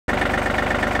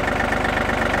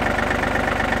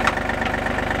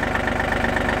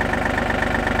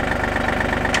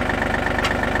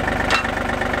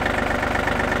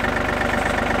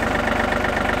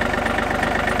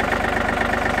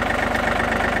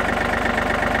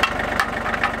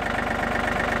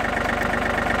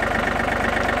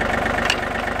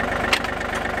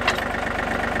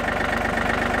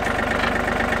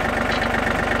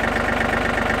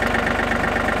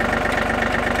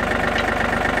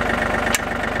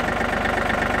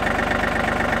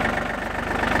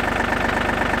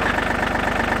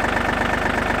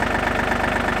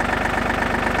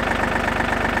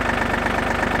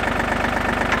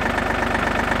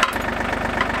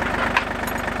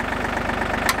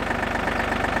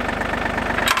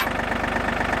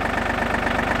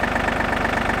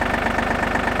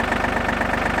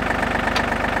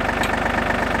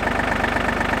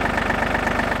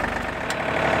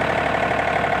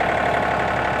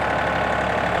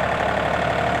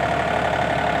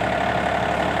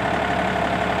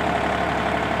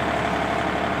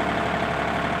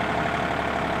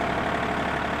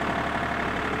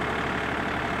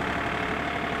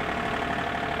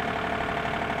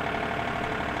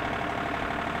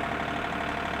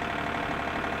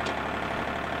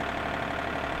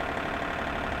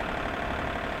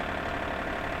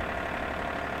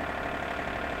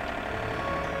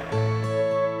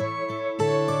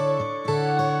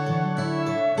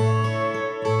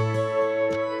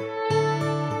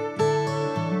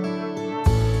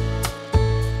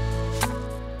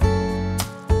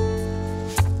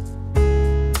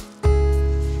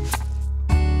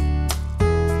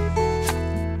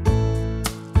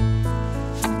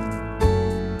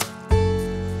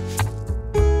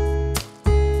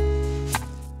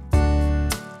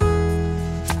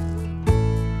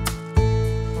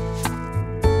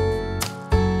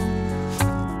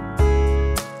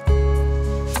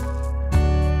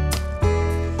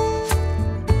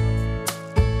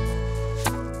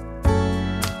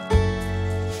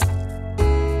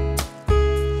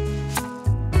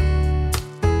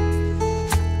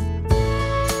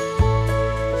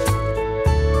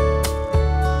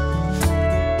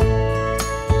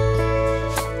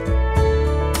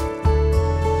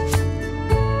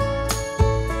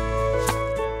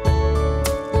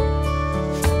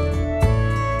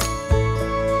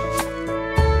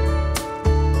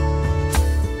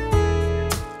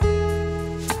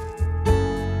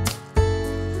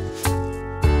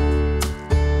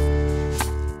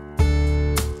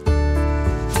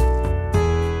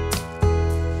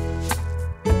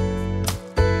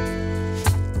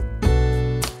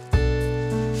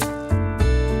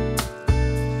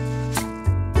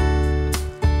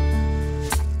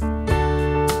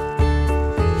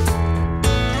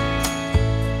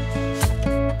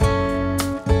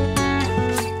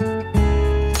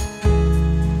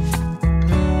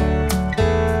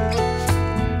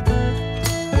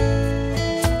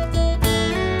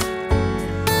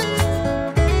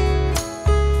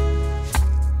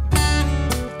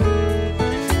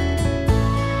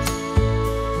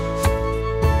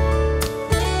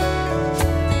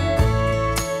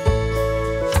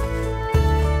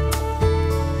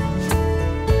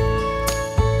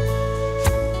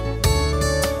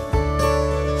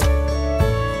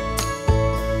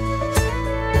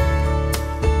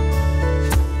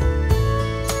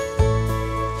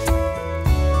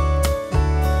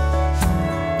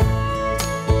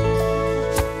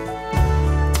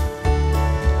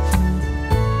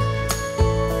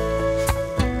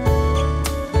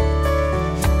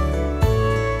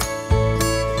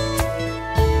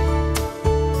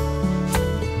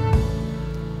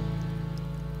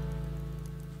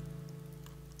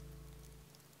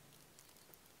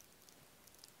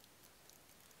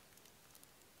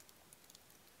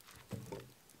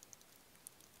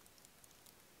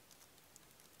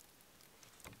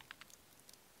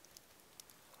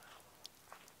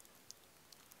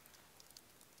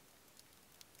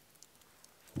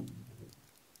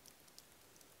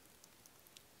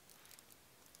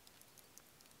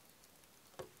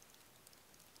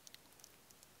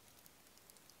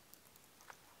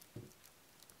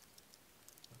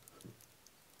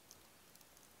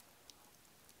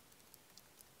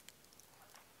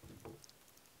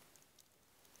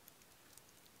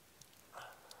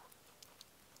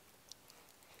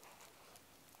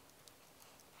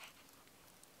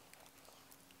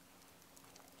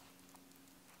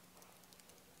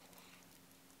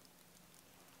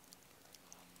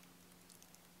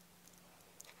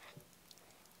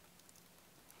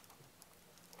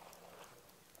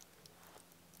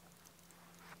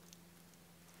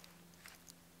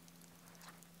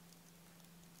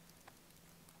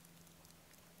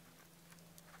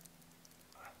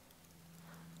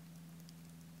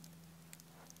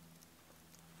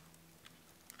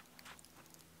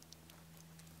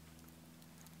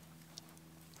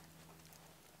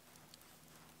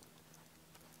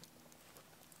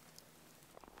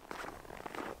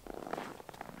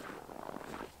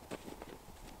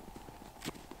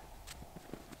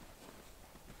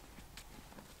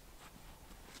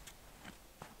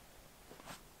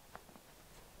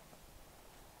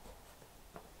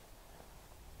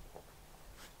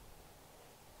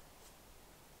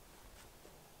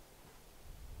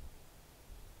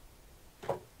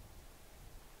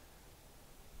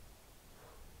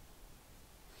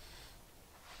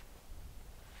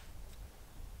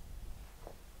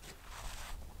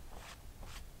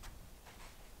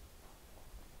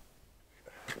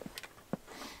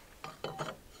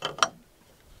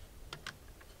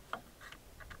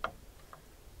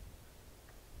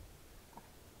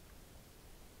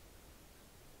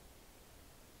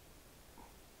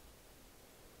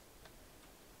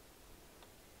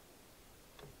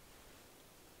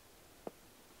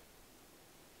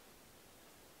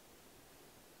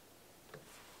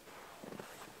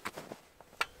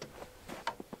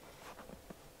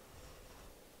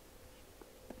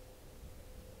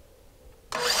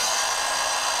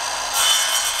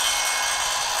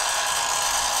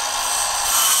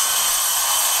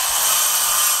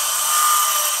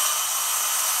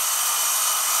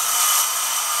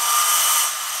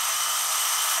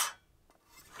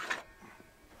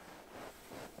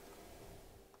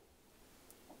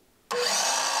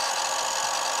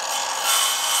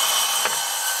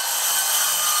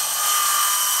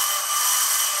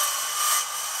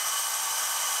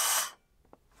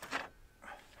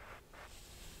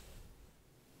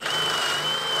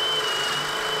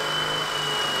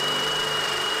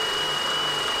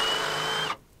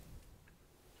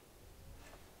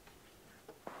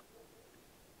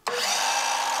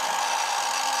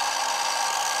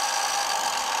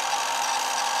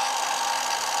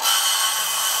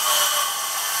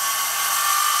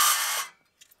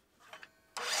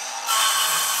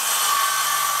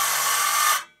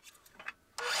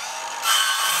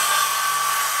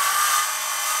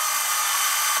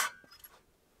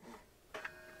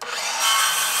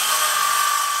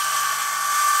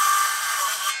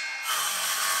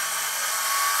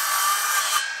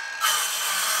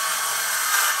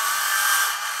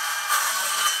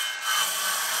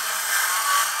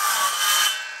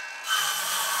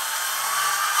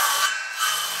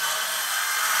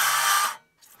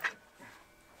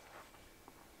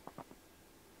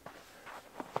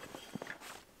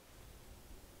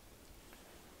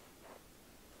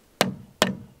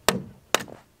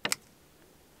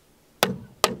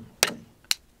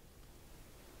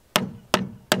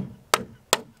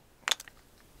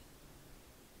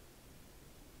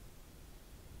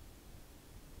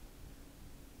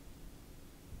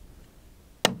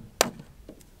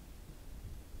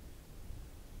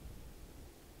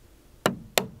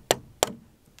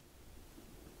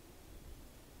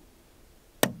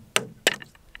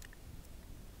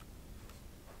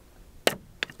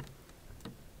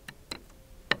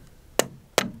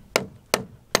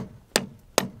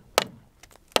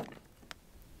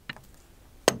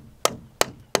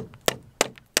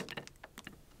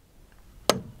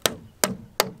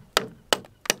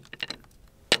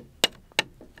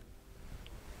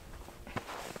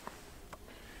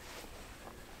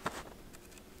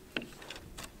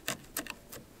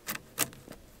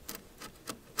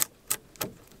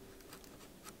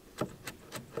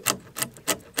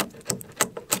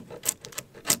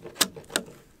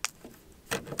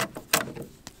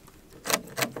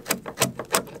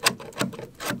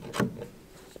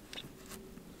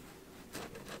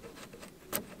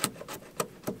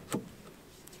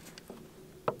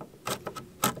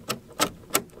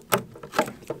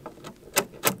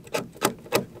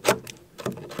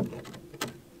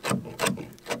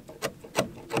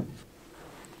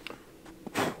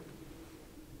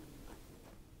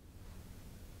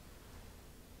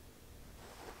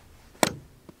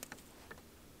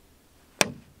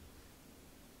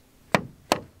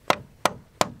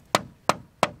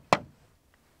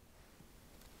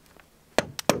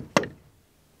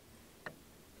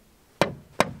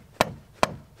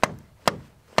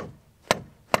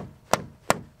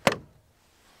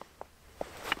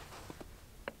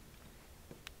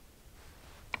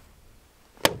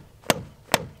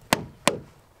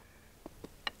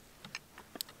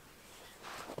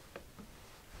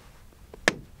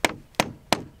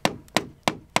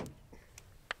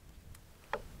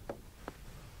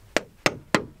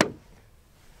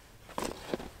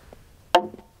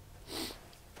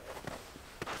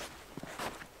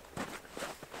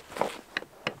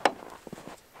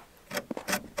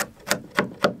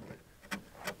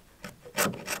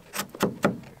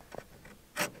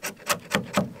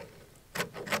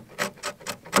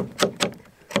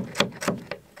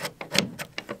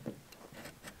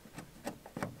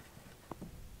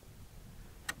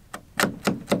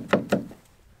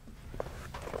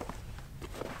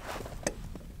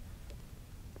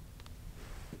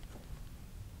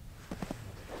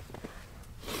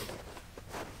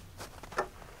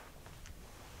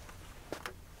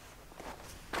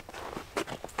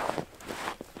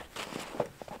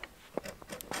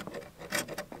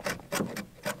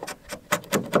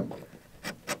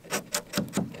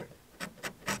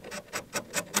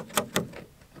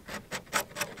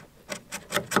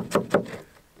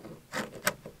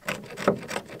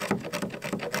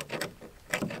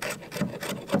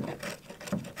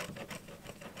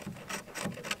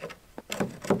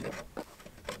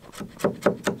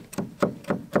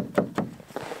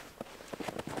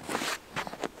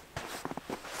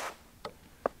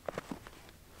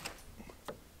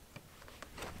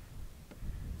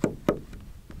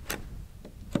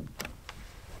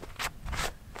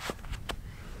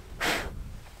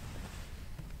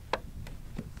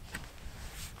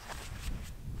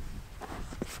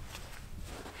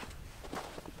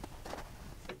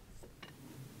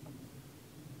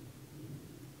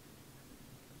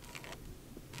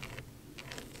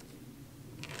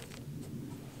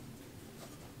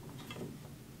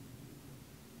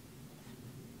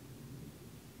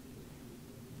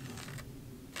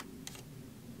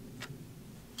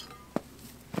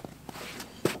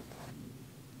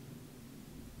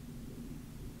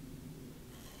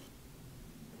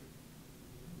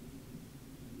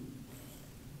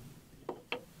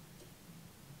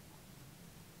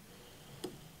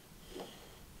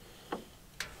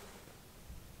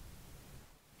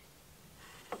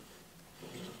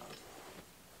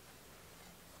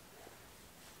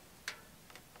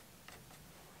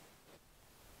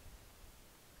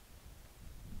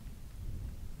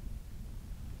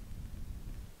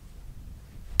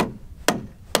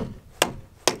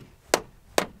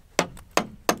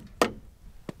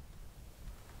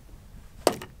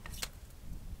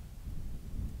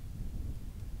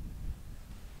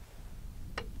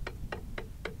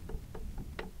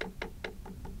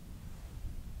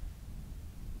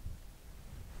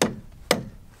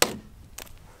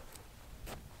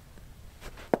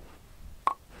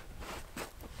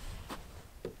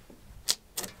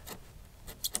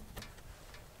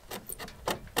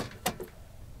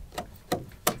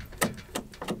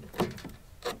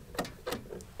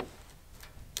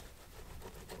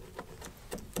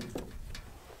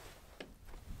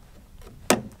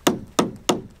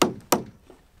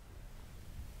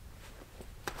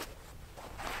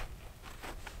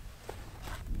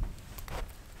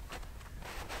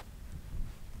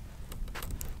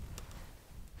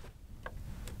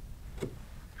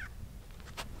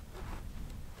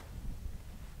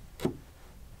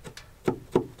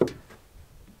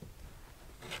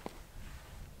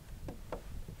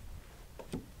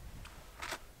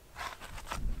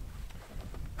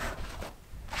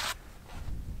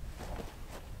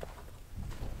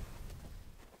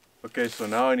Okay, so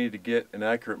now I need to get an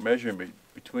accurate measurement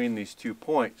between these 2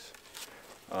 points,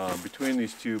 between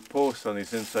these 2 posts on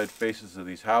these inside faces of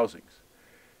these housings.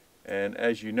 And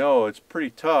as you know, it's pretty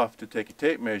tough to take a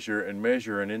tape measure and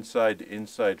measure an inside to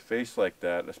inside face like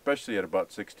that, especially at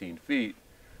about 16 feet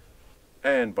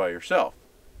and by yourself.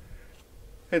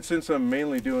 And since I'm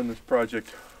mainly doing this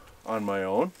project on my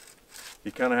own,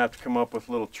 you kind of have to come up with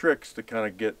little tricks to kind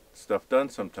of get stuff done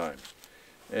sometimes.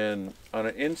 And on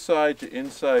an inside to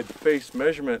inside face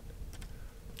measurement,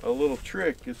 a little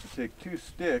trick is to take 2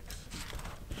 sticks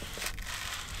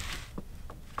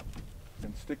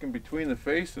and stick them between the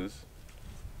faces,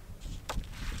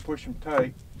 push them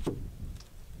tight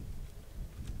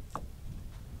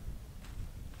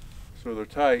so they're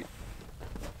tight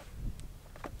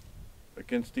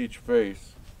against each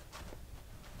face,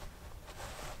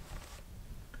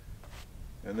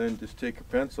 and then just take a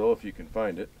pencil, if you can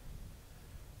find it,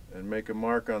 and make a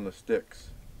mark on the sticks,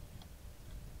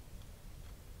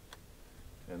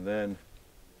 and then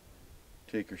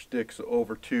take your sticks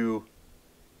over to,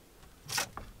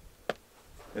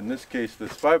 in this case,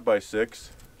 this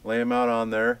 5x6, lay them out on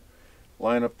there,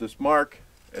 line up this mark,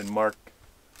 and mark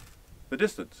the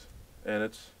distance, and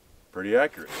it's pretty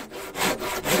accurate.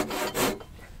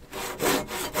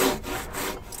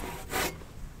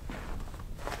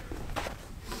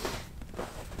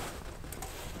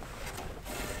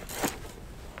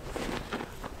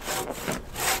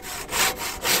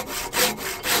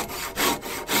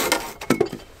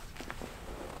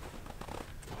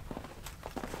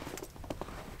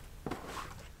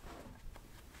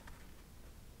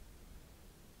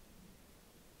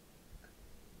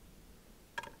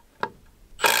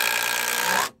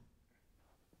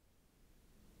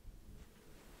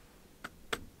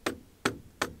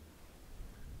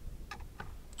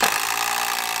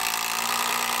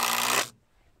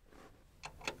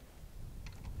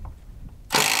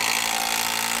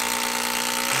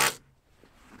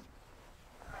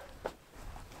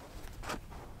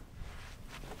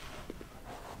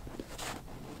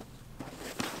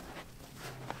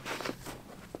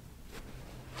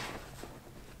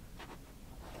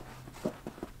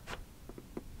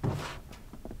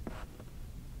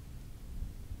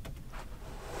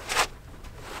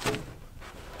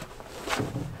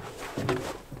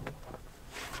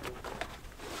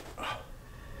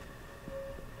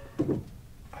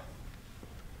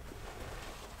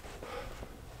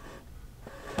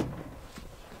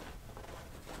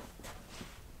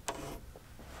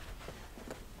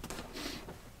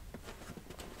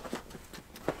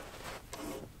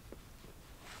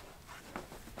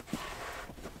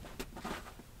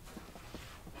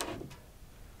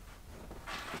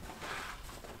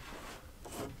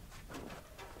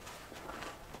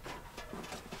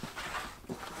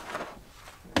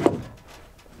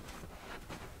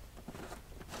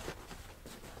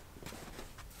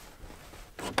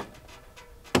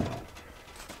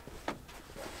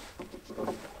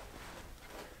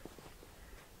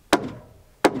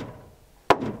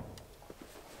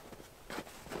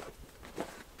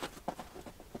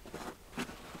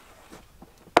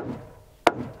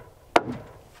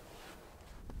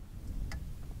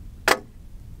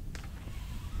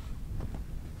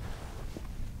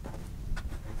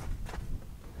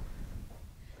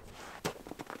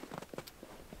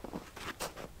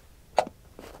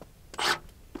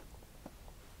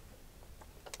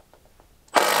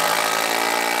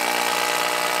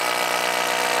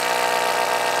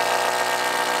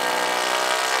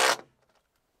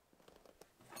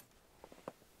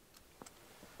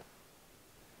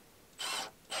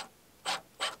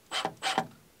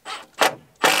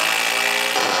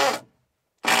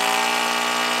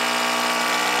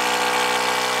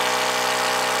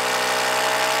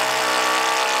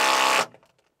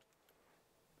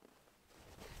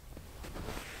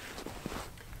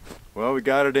 Well, we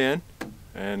got it in,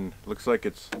 and looks like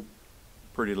it's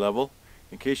pretty level.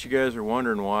 In case you guys are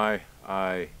wondering why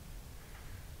I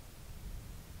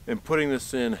am putting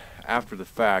this in after the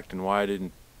fact and why I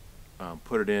didn't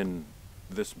put it in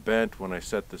this bent when I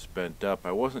set this bent up,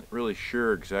 I wasn't really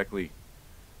sure exactly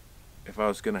if I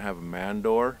was going to have a man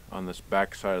door on this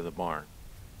back side of the barn,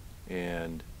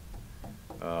 and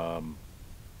so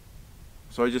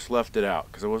I just left it out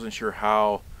because I wasn't sure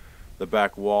how the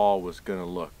back wall was going to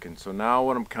look. And so now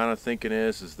what I'm kind of thinking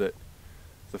is that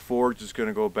the forge is going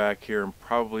to go back here, and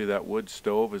probably that wood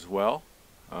stove as well,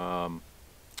 so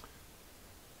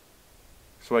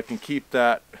I can keep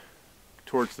that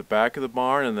towards the back of the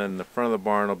barn, and then the front of the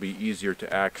barn will be easier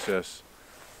to access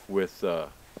with you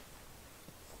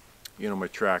know, my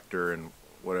tractor and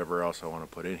whatever else I want to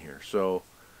put in here. So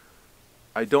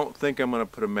I don't think I'm going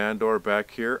to put a man door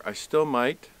back here. I still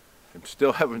might. I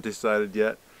still haven't decided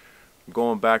yet. I'm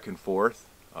going back and forth.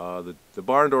 The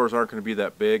barn doors aren't going to be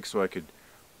that big, so I could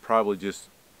probably just,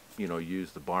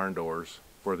 use the barn doors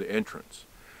for the entrance.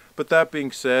 But that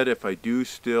being said, if I do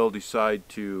still decide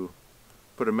to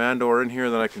put a man door in here,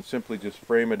 then I can simply just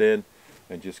frame it in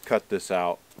and just cut this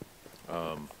out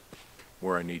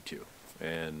where I need to.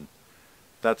 And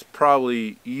that's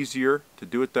probably easier to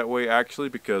do it that way, actually,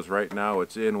 because right now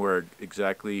it's in where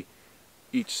exactly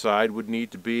each side would need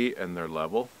to be and they're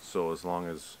level. So as long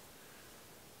as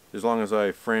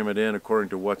I frame it in according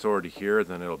to what's already here,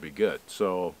 then it'll be good.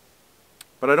 So,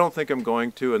 but I don't think I'm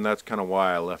going to, and that's kind of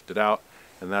why I left it out,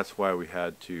 and that's why we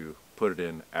had to put it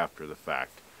in after the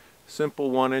fact.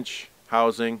 Simple 1-inch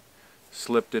housing,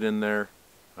 slipped it in there.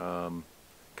 Kind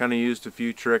of used a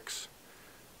few tricks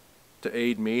to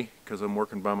aid me because I'm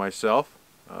working by myself.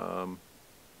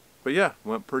 But yeah,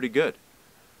 went pretty good.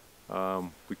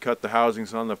 We cut the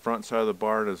housings on the front side of the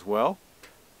barn as well.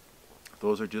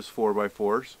 Those are just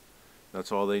 4x4s.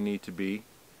 That's all they need to be.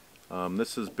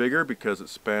 This is bigger because it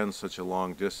spans such a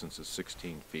long distance of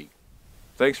 16 feet.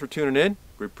 Thanks for tuning in.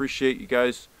 We appreciate you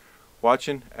guys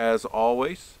watching as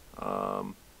always.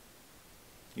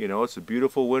 It's a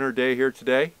beautiful winter day here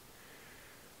today,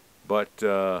 but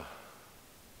the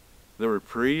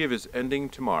reprieve is ending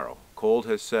tomorrow. Cold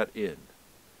has set in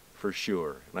for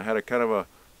sure. And I had a kind of a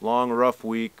long, rough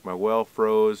week. My well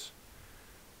froze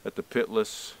at the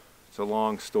pitless. It's a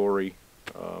long story.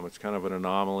 It's kind of an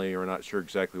anomaly. We're not sure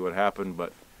exactly what happened,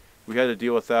 but we had to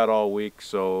deal with that all week.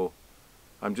 So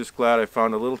I'm just glad I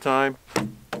found a little time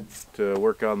to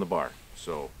work on the barn.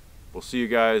 So we'll see you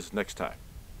guys next time.